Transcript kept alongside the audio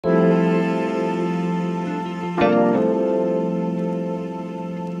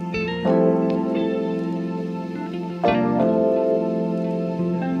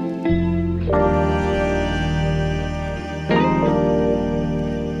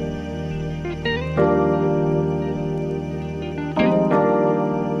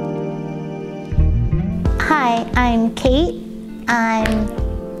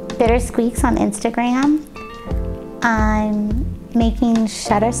Bittersqueaks on Instagram. I'm making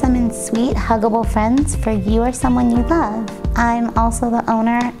shuttersome and sweet huggable friends for you or someone you love. I'm also the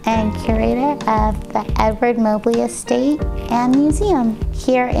owner and curator of the Edward Mobley Estate and Museum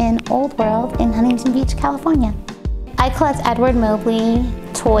here in Old World in Huntington Beach, California. I collect Edward Mobley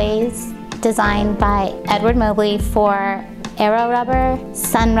toys designed by Edward Mobley for Aero Rubber,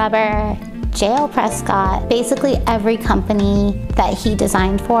 Sun Rubber, J.L. Prescott, basically every company that he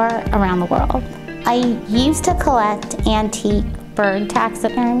designed for around the world. I used to collect antique bird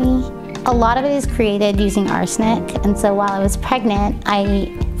taxidermy. A lot of it is created using arsenic, and so while I was pregnant,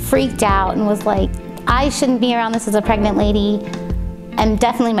 I freaked out and was like, I shouldn't be around this as a pregnant lady, and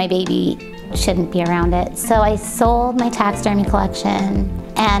definitely my baby shouldn't be around it. So I sold my taxidermy collection,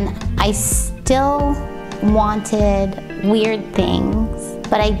 and I still wanted weird things,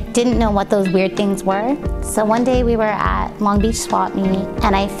 but I didn't know what those weird things were. So one day we were at Long Beach Swap Meet,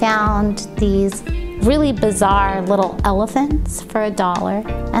 and I found these really bizarre little elephants for $1.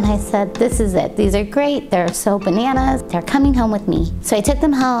 And I said, this is it. These are great. They're so bananas. They're coming home with me. So I took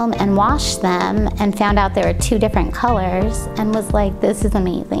them home and washed them and found out they were 2 different colors and was like, this is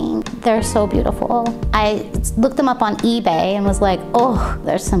amazing. They're so beautiful. I looked them up on eBay and was like, oh,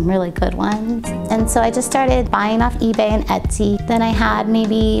 there's some really good ones. And so I just started buying off eBay and Etsy. Then I had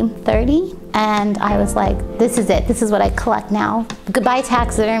maybe 30. And I was like, this is it. This is what I collect now. Goodbye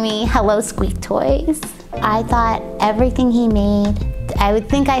taxidermy, hello squeak toys. I thought everything he made, I would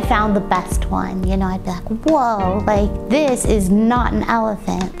think I found the best one. You know, I'd be like, whoa, like this is not an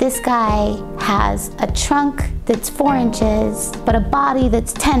elephant. This guy has a trunk that's 4 inches, but a body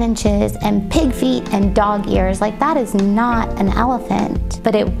that's 10 inches and pig feet and dog ears. Like that is not an elephant,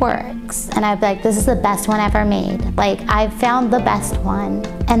 but it works. And I'd be like, this is the best one ever made. Like I found the best one.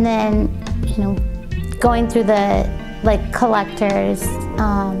 And then, you know, going through the like collector's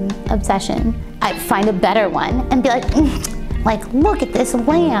obsession, I'd find a better one and be like, look at this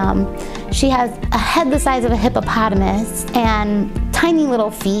lamb. She has a head the size of a hippopotamus and tiny little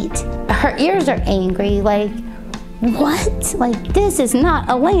feet. Her ears are angry, like, what? Like, this is not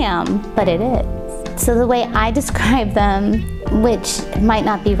a lamb, but it is. So the way I describe them, which might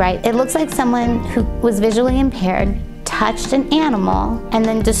not be right, it looks like someone who was visually impaired touched an animal and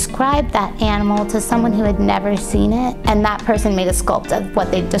then described that animal to someone who had never seen it, and that person made a sculpt of what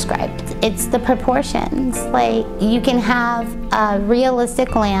they described. It's the proportions. Like, you can have a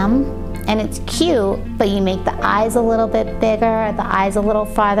realistic lamb and it's cute, but you make the eyes a little bit bigger, the eyes a little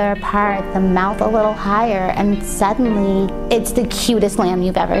farther apart, the mouth a little higher, and suddenly it's the cutest lamb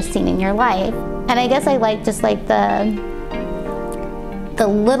you've ever seen in your life. And I guess I like just like the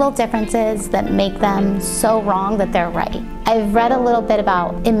little differences that make them so wrong that they're right. I've read a little bit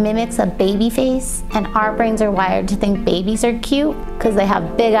about it mimics a baby face, and our brains are wired to think babies are cute because they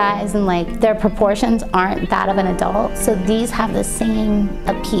have big eyes and like their proportions aren't that of an adult. So these have the same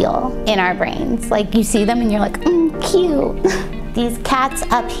appeal in our brains. Like you see them and you're like, cute. These cats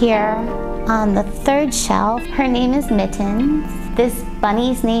up here on the 3rd shelf, her name is Mittens. This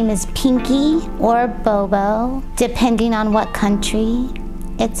bunny's name is Pinky or Bobo, depending on what country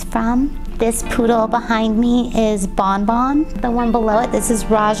it's from. This poodle behind me is Bon Bon. The one below it, this is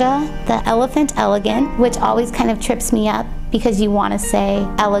Raja, the elephant elegant, which always kind of trips me up because you want to say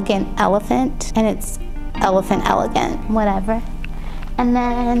elegant elephant, and it's elephant elegant, whatever. And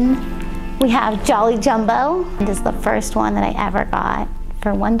then we have Jolly Jumbo. This is the first one that I ever got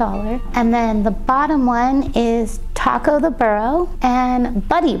for $1. And then the bottom one is Taco the Burro and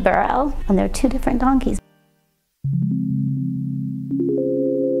Buddy Burro, and they're 2 different donkeys.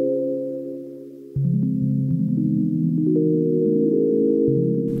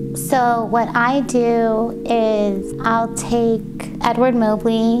 So what I do is I'll take Edward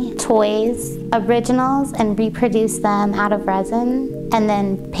Mobley toys, originals, and reproduce them out of resin and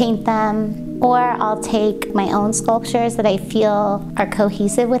then paint them. Or I'll take my own sculptures that I feel are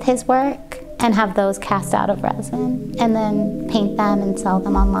cohesive with his work and have those cast out of resin and then paint them and sell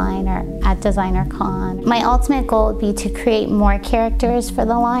them online or at Designer Con. My ultimate goal would be to create more characters for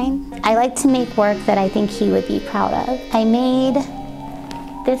the line. I like to make work that I think he would be proud of. I made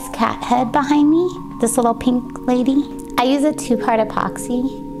this cat head behind me, this little pink lady. I use a 2-part epoxy.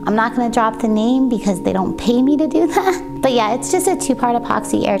 I'm not gonna drop the name because they don't pay me to do that. But yeah, it's just a 2-part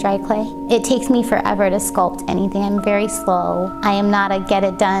epoxy air dry clay. It takes me forever to sculpt anything. I'm very slow. I am not a get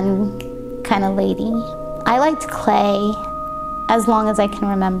it done kind of lady. I liked clay as long as I can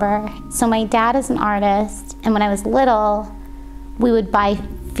remember. So my dad is an artist, and when I was little, we would buy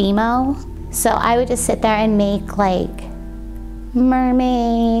Fimo. So I would just sit there and make like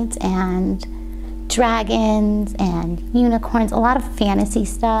mermaids and dragons and unicorns, a lot of fantasy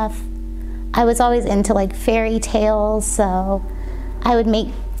stuff. I was always into like fairy tales, so I would make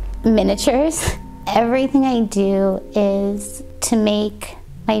miniatures. Everything I do is to make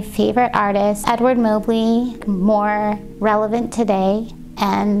my favorite artist, Edward Mobley, more relevant today,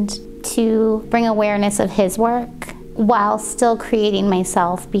 and to bring awareness of his work while still creating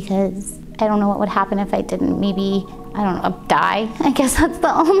myself, because I don't know what would happen if I didn't. Maybe, I don't know, die. I guess that's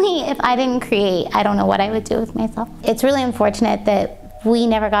the only, if I didn't create, I don't know what I would do with myself. It's really unfortunate that we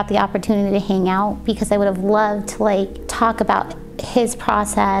never got the opportunity to hang out, because I would have loved to like talk about his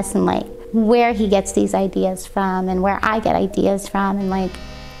process and like where he gets these ideas from and where I get ideas from, and like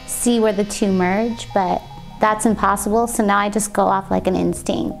see where the two merge, but that's impossible. So now I just go off like an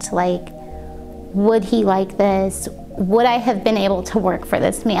instinct, like, would he like this? Would I have been able to work for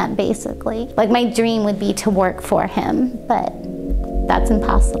this man, basically? Like, my dream would be to work for him, but that's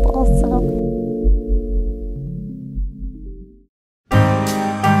impossible, so.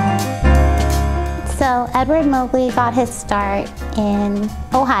 So Edward Mobley got his start in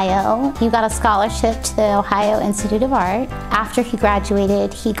Ohio. He got a scholarship to the Ohio Institute of Art. After he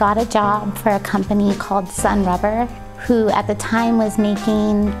graduated, he got a job for a company called Sun Rubber, who at the time was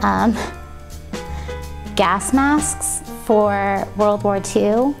making gas masks for World War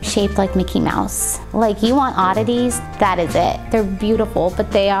II, shaped like Mickey Mouse. Like, you want oddities, that is it. They're beautiful,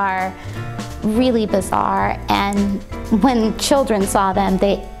 but they are really bizarre, and when children saw them,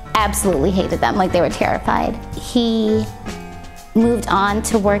 they absolutely hated them, like they were terrified. He moved on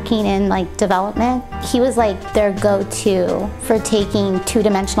to working in like development. He was like their go-to for taking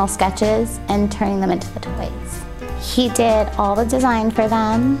two-dimensional sketches and turning them into the toys. He did all the design for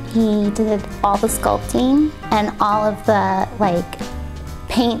them. He did all the sculpting and all of the like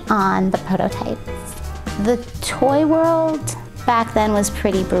paint on the prototypes. The toy world back then was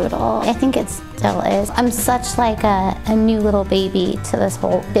pretty brutal. I think it still is. I'm such like a new little baby to this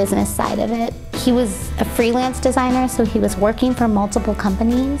whole business side of it. He was a freelance designer, so he was working for multiple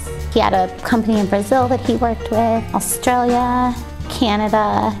companies. He had a company in Brazil that he worked with, Australia,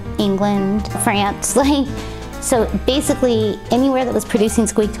 Canada, England, France. Like, so basically anywhere that was producing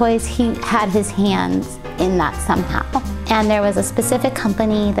squeak toys, he had his hands in that somehow. And there was a specific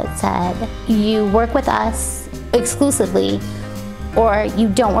company that said, you work with us exclusively, or you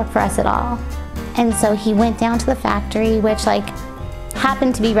don't work for us at all. And so he went down to the factory, which like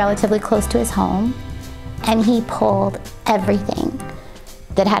happened to be relatively close to his home, and he pulled everything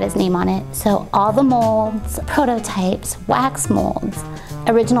that had his name on it. So all the molds, prototypes, wax molds,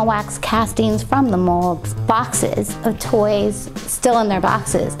 original wax castings from the molds, boxes of toys still in their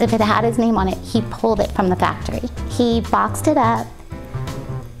boxes. If it had his name on it, he pulled it from the factory. He boxed it up,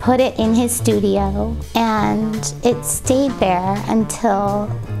 put it in his studio, and it stayed there until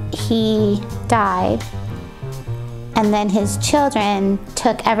he died. And then his children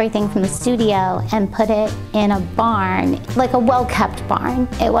took everything from the studio and put it in a barn, like a well-kept barn.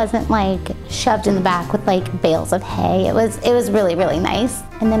 It wasn't like shoved in the back with like bales of hay. It was really, really nice.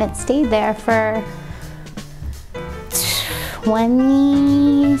 And then it stayed there for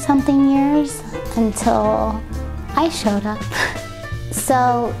 20-something years until I showed up.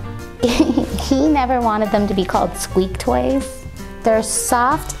 So he never wanted them to be called squeak toys. They're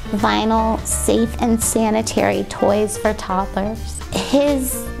soft, vinyl, safe and sanitary toys for toddlers.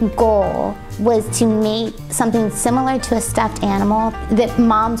 His goal was to make something similar to a stuffed animal that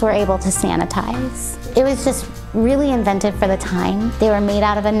moms were able to sanitize. It was just really inventive for the time. They were made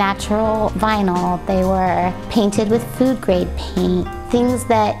out of a natural vinyl. They were painted with food-grade paint. Things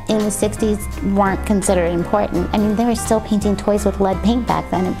that in the 60s weren't considered important. I mean, they were still painting toys with lead paint back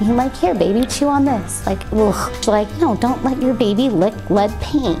then and being like, here, baby, chew on this. Like, ugh. Like, no, don't let your baby lick lead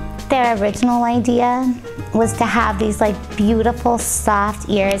paint. Their original idea was to have these like beautiful soft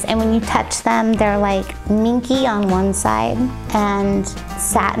ears, and when you touch them, they're like minky on one side and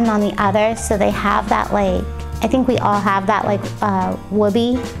satin on the other, so they have that like, I think we all have that like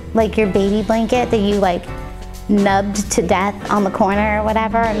whoopee, like your baby blanket that you like nubbed to death on the corner or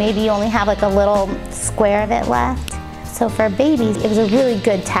whatever, or maybe you only have like a little square of it left. So for babies, it was a really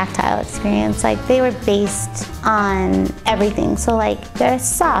good tactile experience. Like, they were based on everything. So like, they're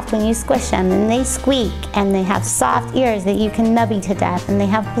soft when you squish them, and they squeak, and they have soft ears that you can nubby to death, and they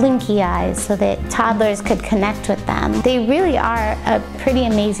have blinky eyes so that toddlers could connect with them. They really are a pretty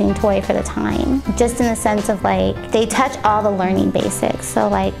amazing toy for the time, just in the sense of like, they touch all the learning basics. So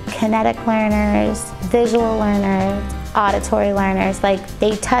like kinetic learners, visual learners, auditory learners, like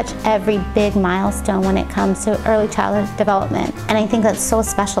they touch every big milestone when it comes to early childhood development. And I think that's so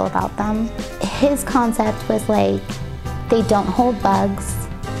special about them. His concept was like, they don't hold bugs,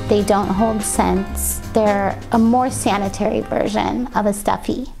 they don't hold scents. They're a more sanitary version of a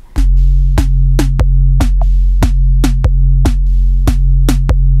stuffy.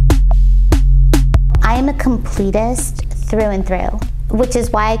 completist through and through, which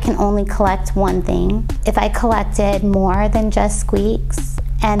is why I can only collect one thing. If I collected more than just Squeaks,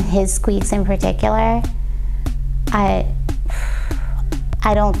 and his Squeaks in particular, I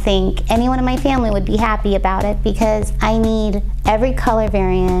don't think anyone in my family would be happy about it, because I need every color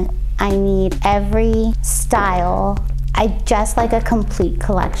variant, I need every style. I just like a complete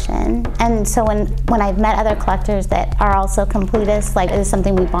collection. And so when I've met other collectors that are also completists, like, it's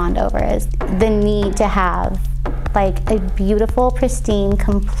something we bond over, is the need to have like a beautiful, pristine,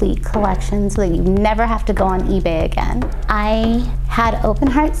 complete collection so that you never have to go on eBay again. I had open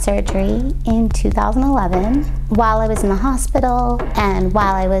heart surgery in 2011 while I was in the hospital and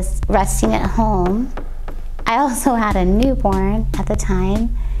while I was resting at home. I also had a newborn at the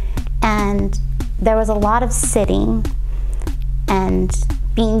time, and there was a lot of sitting and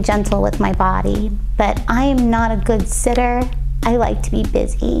being gentle with my body, but I am not a good sitter. I like to be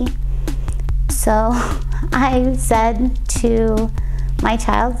busy. So I said to my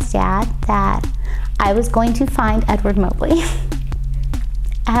child's dad that I was going to find Edward Mobley,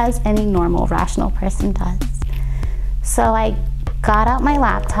 as any normal, rational person does. So I got out my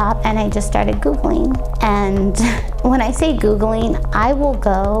laptop and I just started Googling. And when I say Googling, I will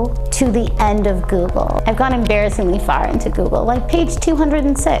go to the end of Google. I've gone embarrassingly far into Google, like page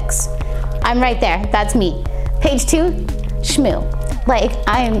 206. I'm right there, that's me. Page 2, Shmoo. Like,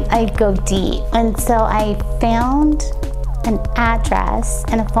 I go deep. And so I found an address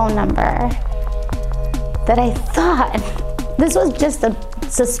and a phone number that I thought, this was just a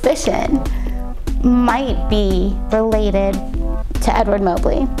suspicion, might be related to Edward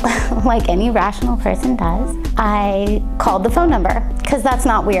Mobley, like any rational person does. I called the phone number, because that's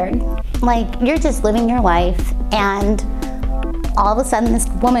not weird. Like, you're just living your life, and all of a sudden this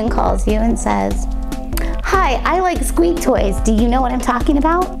woman calls you and says, "Hi, I like squeak toys. Do you know what I'm talking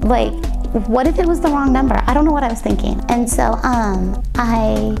about?" Like, what if it was the wrong number? I don't know what I was thinking. And so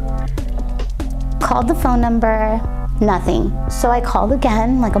I called the phone number, nothing. So I called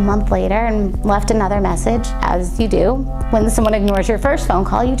again like a month later and left another message, as you do. When someone ignores your first phone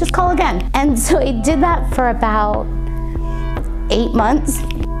call, you just call again. And so I did that for about 8 months,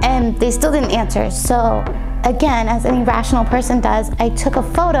 and they still didn't answer. So again, as any rational person does, I took a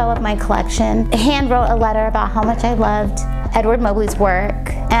photo of my collection, hand wrote a letter about how much I loved Edward Mobley's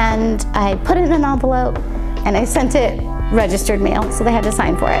work, and I put it in an envelope, and I sent it registered mail, so they had to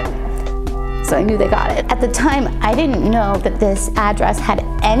sign for it. So I knew they got it. At the time, I didn't know that this address had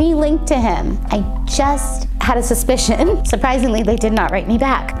any link to him. I just had a suspicion. Surprisingly, they did not write me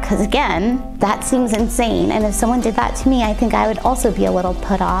back, because again, that seems insane. And if someone did that to me, I think I would also be a little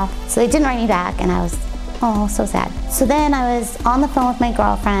put off. So they didn't write me back, and I was, oh, so sad. So then I was on the phone with my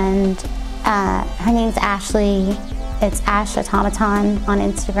girlfriend. Her name's Ashley. It's Ash Automaton on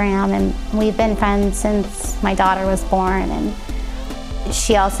Instagram, and we've been friends since my daughter was born. And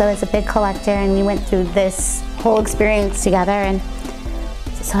she also is a big collector, and we went through this whole experience together. And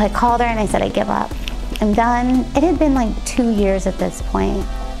so I called her and I said, I give up. I'm done. It had been like 2 years at this point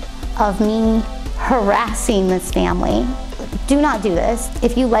of me harassing this family. Do not do this.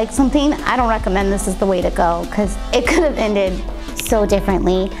 If you like something, I don't recommend this is the way to go, because it could have ended so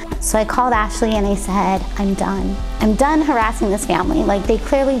differently. So I called Ashley and I said, I'm done. I'm done harassing this family. Like, they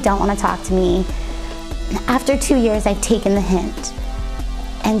clearly don't want to talk to me. After 2 years, I've taken the hint.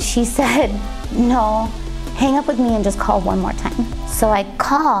 And she said, no, hang up with me and just call one more time. So I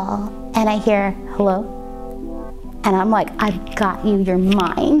call and I hear, hello? And I'm like, I've got you, you're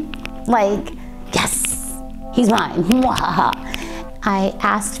mine. Like, yes, he's mine. I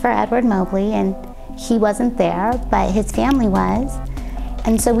asked for Edward Mobley, and he wasn't there, but his family was.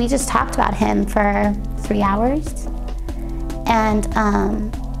 And so we just talked about him for 3 hours. And,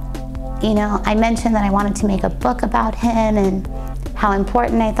 you know, I mentioned that I wanted to make a book about him and how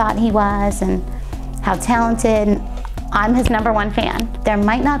important I thought he was and how talented. I'm his #1 fan. There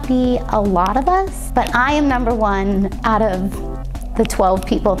might not be a lot of us, but I am #1 out of the 12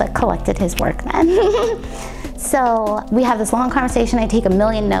 people that collected his work then. So we have this long conversation. I take a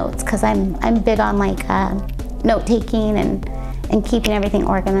million notes, because I'm big on like note taking and keeping everything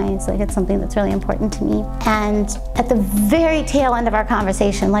organized. Like, it's something that's really important to me. And at the very tail end of our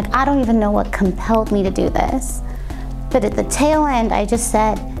conversation, like, I don't even know what compelled me to do this, but at the tail end, I just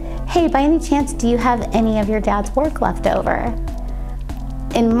said, hey, by any chance, do you have any of your dad's work left over?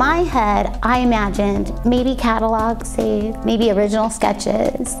 In my head, I imagined maybe catalog saved, maybe original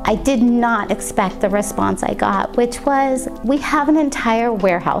sketches. I did not expect the response I got, which was, we have an entire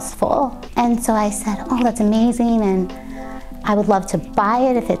warehouse full. And so I said, oh, that's amazing, and I would love to buy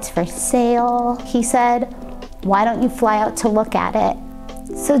it if it's for sale. He said, why don't you fly out to look at it?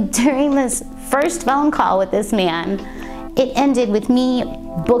 So during this first phone call with this man, it ended with me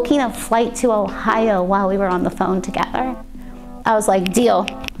booking a flight to Ohio while we were on the phone together. I was like, deal,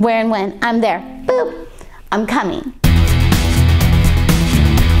 where and when, I'm there, boop, I'm coming.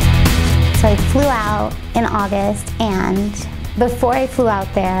 So I flew out in August, and before I flew out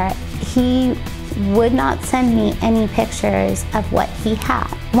there, he would not send me any pictures of what he had.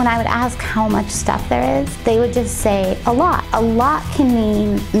 When I would ask how much stuff there is, they would just say a lot. A lot can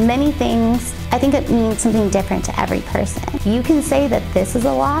mean many things. I think it means something different to every person. You can say that this is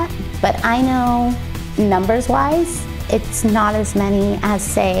a lot, but I know numbers-wise, it's not as many as,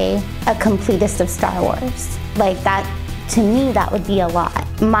 say, a completist of Star Wars. Like that, to me, that would be a lot.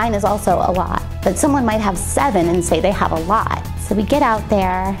 Mine is also a lot, but someone might have 7 and say they have a lot. So we get out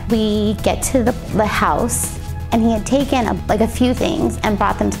there, we get to the house, and he had taken a few things and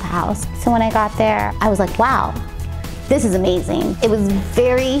brought them to the house. So when I got there, I was like, wow, this is amazing. It was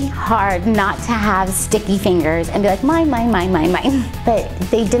very hard not to have sticky fingers and be like, mine, mine, mine, mine, mine. But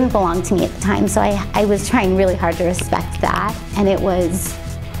they didn't belong to me at the time, so I was trying really hard to respect that, and it was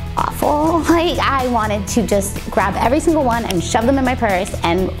awful. Like, I wanted to just grab every single one and shove them in my purse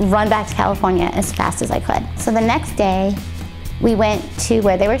and run back to California as fast as I could. So the next day, we went to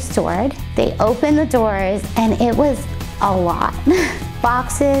where they were stored. They opened the doors, and it was a lot.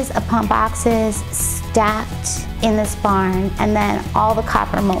 Boxes upon boxes stacked in this barn, and then all the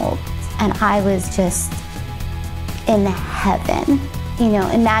copper molds. And I was just in heaven. You know,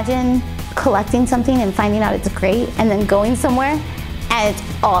 imagine collecting something and finding out it's great, and then going somewhere and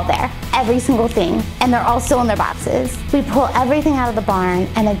it's all there, every single thing, and they're all still in their boxes. We pull everything out of the barn,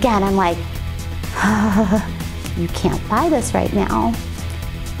 and again, I'm like, you can't buy this right now.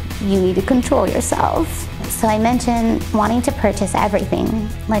 You need to control yourself. So I mentioned wanting to purchase everything,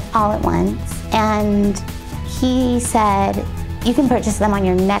 like all at once, and he said, you can purchase them on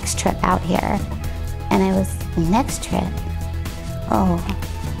your next trip out here. And I was, next trip? Oh,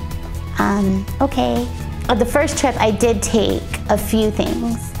 okay. The first trip I did take a few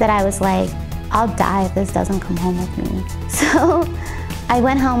things that I was like, I'll die if this doesn't come home with me. So I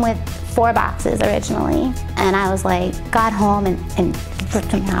went home with 4 boxes originally, and I was like, got home and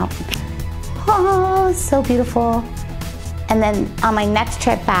ripped them out. Oh, so beautiful. And then on my next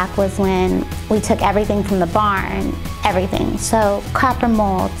trip back was when we took everything from the barn, everything. So copper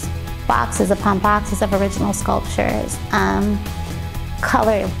molds, boxes upon boxes of original sculptures,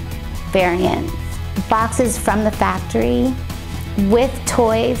 color variants, boxes from the factory with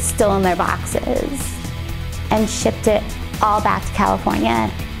toys still in their boxes, and shipped it all back to California.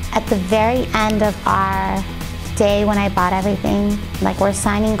 At the very end of our day when I bought everything, like we're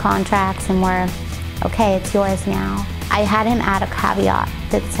signing contracts and we're, okay, it's yours now. I had him add a caveat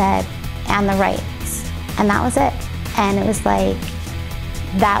that said, and the rights, and that was it. And it was like,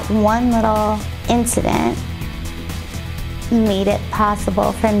 that one little incident made it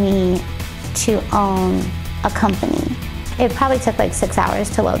possible for me to own a company. It probably took like 6 hours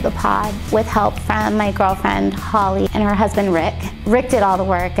to load the pod with help from my girlfriend, Holly, and her husband, Rick. Rick did all the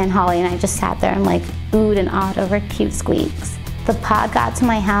work, and Holly and I just sat there and like oohed and awed over cute squeaks. The pod got to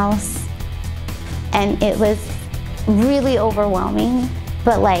my house, and it was really overwhelming,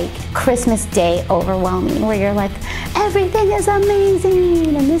 but like Christmas Day overwhelming, where you're like, everything is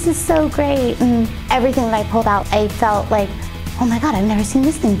amazing, and this is so great. And everything that I pulled out, I felt like, oh my God, I've never seen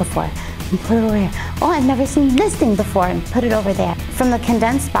this thing before. And put it over here. Oh, I've never seen this thing before, and put it over there. From the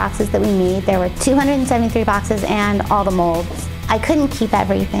condensed boxes that we made, there were 273 boxes and all the molds. I couldn't keep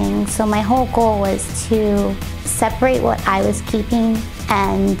everything, so my whole goal was to separate what I was keeping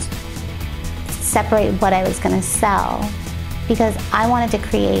and separate what I was gonna sell, because I wanted to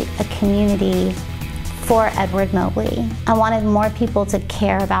create a community for Edward Mobley. I wanted more people to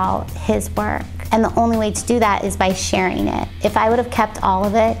care about his work, and the only way to do that is by sharing it. If I would have kept all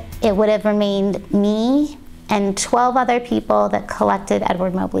of it, it would have remained me and 12 other people that collected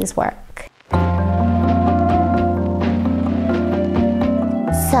Edward Mobley's work.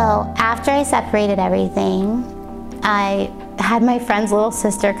 So after I separated everything, I had my friend's little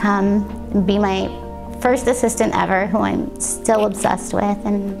sister come and be my first assistant ever, who I'm still obsessed with,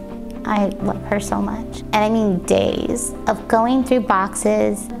 and I love her so much. And I mean days of going through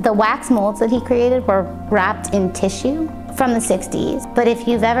boxes. The wax molds that he created were wrapped in tissue from the 60s. But if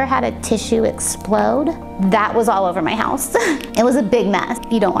you've ever had a tissue explode, that was all over my house. It was a big mess.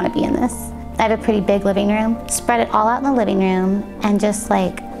 You don't want to be in this. I have a pretty big living room. Spread it all out in the living room and just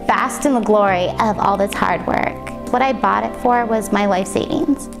like bask in the glory of all this hard work. What I bought it for was my life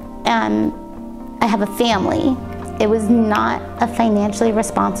savings. And I have a family. It was not a financially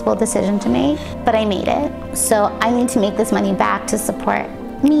responsible decision to make, but I made it. So I need to make this money back to support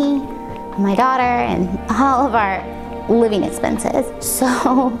me, my daughter and all of our living expenses.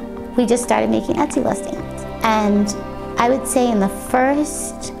 So we just started making Etsy listings. And I would say in the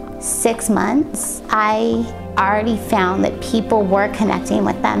first 6 months, I already found that people were connecting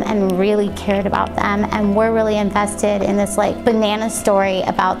with them and really cared about them and were really invested in this like banana story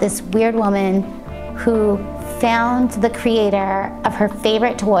about this weird woman who found the creator of her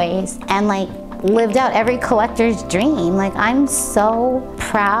favorite toys and like lived out every collector's dream. Like, I'm so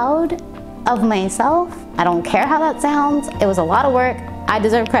proud of myself. I don't care how that sounds. It was a lot of work. I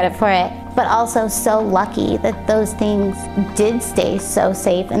deserve credit for it, but also so lucky that those things did stay so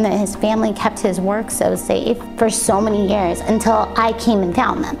safe and that his family kept his work so safe for so many years until I came and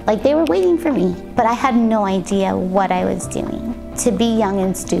found them. Like, they were waiting for me, but I had no idea what I was doing. To be young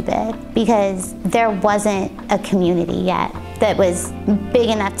and stupid, because there wasn't a community yet that was big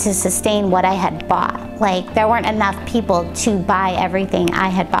enough to sustain what I had bought. Like, there weren't enough people to buy everything I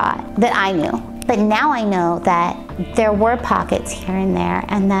had bought that I knew. But now I know that there were pockets here and there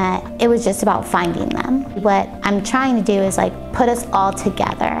and that it was just about finding them. What I'm trying to do is like put us all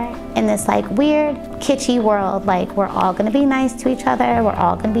together in this like weird, kitschy world. Like, we're all gonna be nice to each other, we're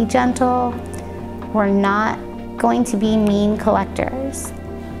all gonna be gentle, we're not going to be mean collectors.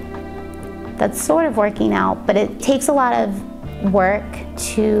 That's sort of working out, but it takes a lot of work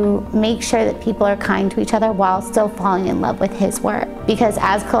to make sure that people are kind to each other while still falling in love with his work. Because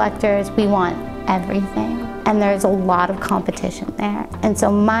as collectors, we want everything, and there's a lot of competition there. And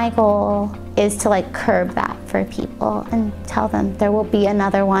so my goal is to like curb that for people and tell them there will be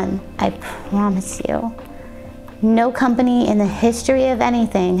another one, I promise you. No company in the history of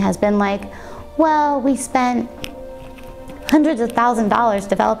anything has been like, well, we spent hundreds of thousands of dollars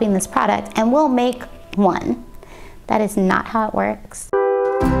developing this product and we'll make one. That is not how it works.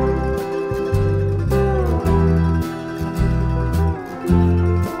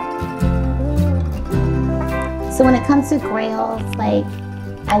 So when it comes to grails, like,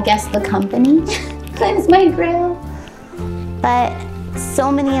 I guess the company is my grail. But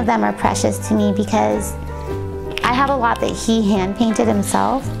so many of them are precious to me because I have a lot that he hand painted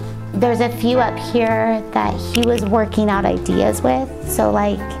himself. There's a few up here that he was working out ideas with. So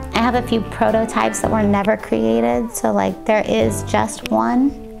like, I have a few prototypes that were never created. So like, there is just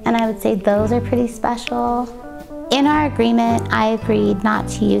one. And I would say those are pretty special. In our agreement, I agreed not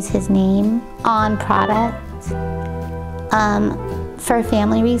to use his name on product for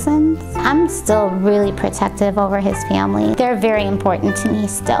family reasons. I'm still really protective over his family. They're very important to me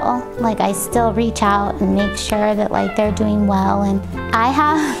still. Like, I still reach out and make sure that like they're doing well. And I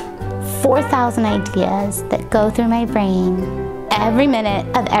have 4,000 ideas that go through my brain every minute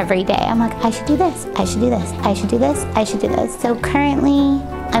of every day. I'm like, I should do this, I should do this, I should do this, I should do this. So currently,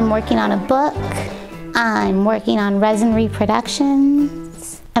 I'm working on a book. I'm working on resin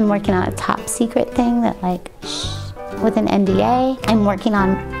reproductions. I'm working on a top secret thing that like, with an NDA. I'm working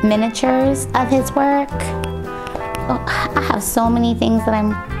on miniatures of his work. Oh, I have so many things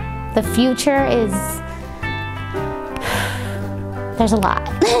that the future is, there's a lot.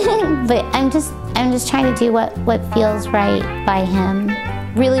 But I'm just trying to do what feels right by him.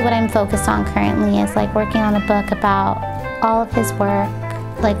 Really what I'm focused on currently is like working on a book about all of his work,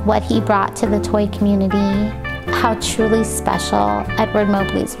 like what he brought to the toy community, how truly special Edward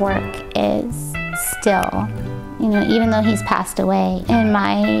Mobley's work is still. You know, even though he's passed away, in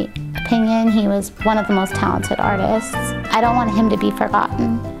my opinion, he was one of the most talented artists. I don't want him to be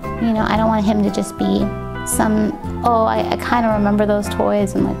forgotten. You know, I don't want him to just be some, oh, I kind of remember those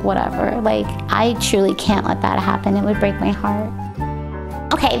toys and like whatever. Like, I truly can't let that happen. It would break my heart.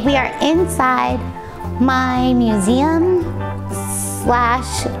 Okay, we are inside my museum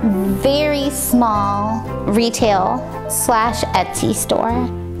slash very small retail slash Etsy store.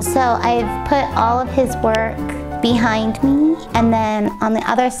 So I've put all of his work behind me, and then on the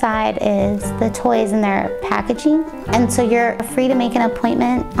other side is the toys and their packaging. And so you're free to make an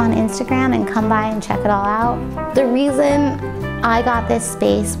appointment on Instagram and come by and check it all out. The reason I got this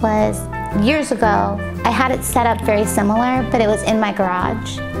space was years ago, I had it set up very similar, but it was in my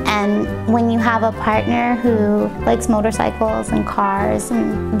garage. And when you have a partner who likes motorcycles and cars,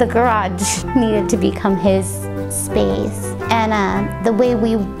 and the garage needed to become his space. And the way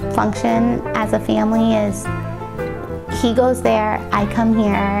we function as a family is he goes there, I come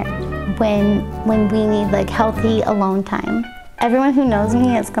here when we need like healthy alone time. Everyone who knows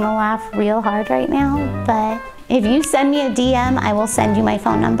me is gonna laugh real hard right now, but if you send me a DM, I will send you my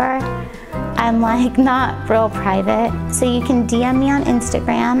phone number. I'm like not real private, so you can DM me on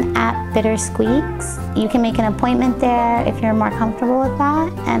Instagram at Bittersqueaks. You can make an appointment there if you're more comfortable with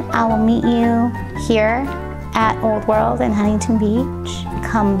that, and I will meet you here at Old World in Huntington Beach.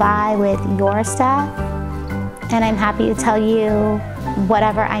 Come by with your stuff, and I'm happy to tell you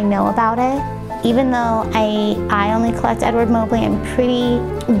whatever I know about it. Even though I only collect Edward Mobley, I'm pretty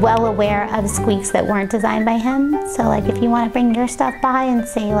well aware of squeaks that weren't designed by him. So like if you want to bring your stuff by and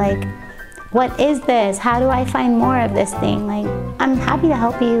say like, what is this? How do I find more of this thing? Like, I'm happy to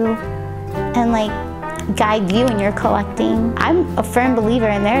help you and like guide you in your collecting. I'm a firm believer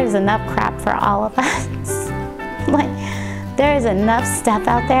in there is enough crap for all of us. Like, there is enough stuff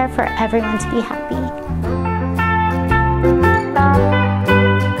out there for everyone to be happy.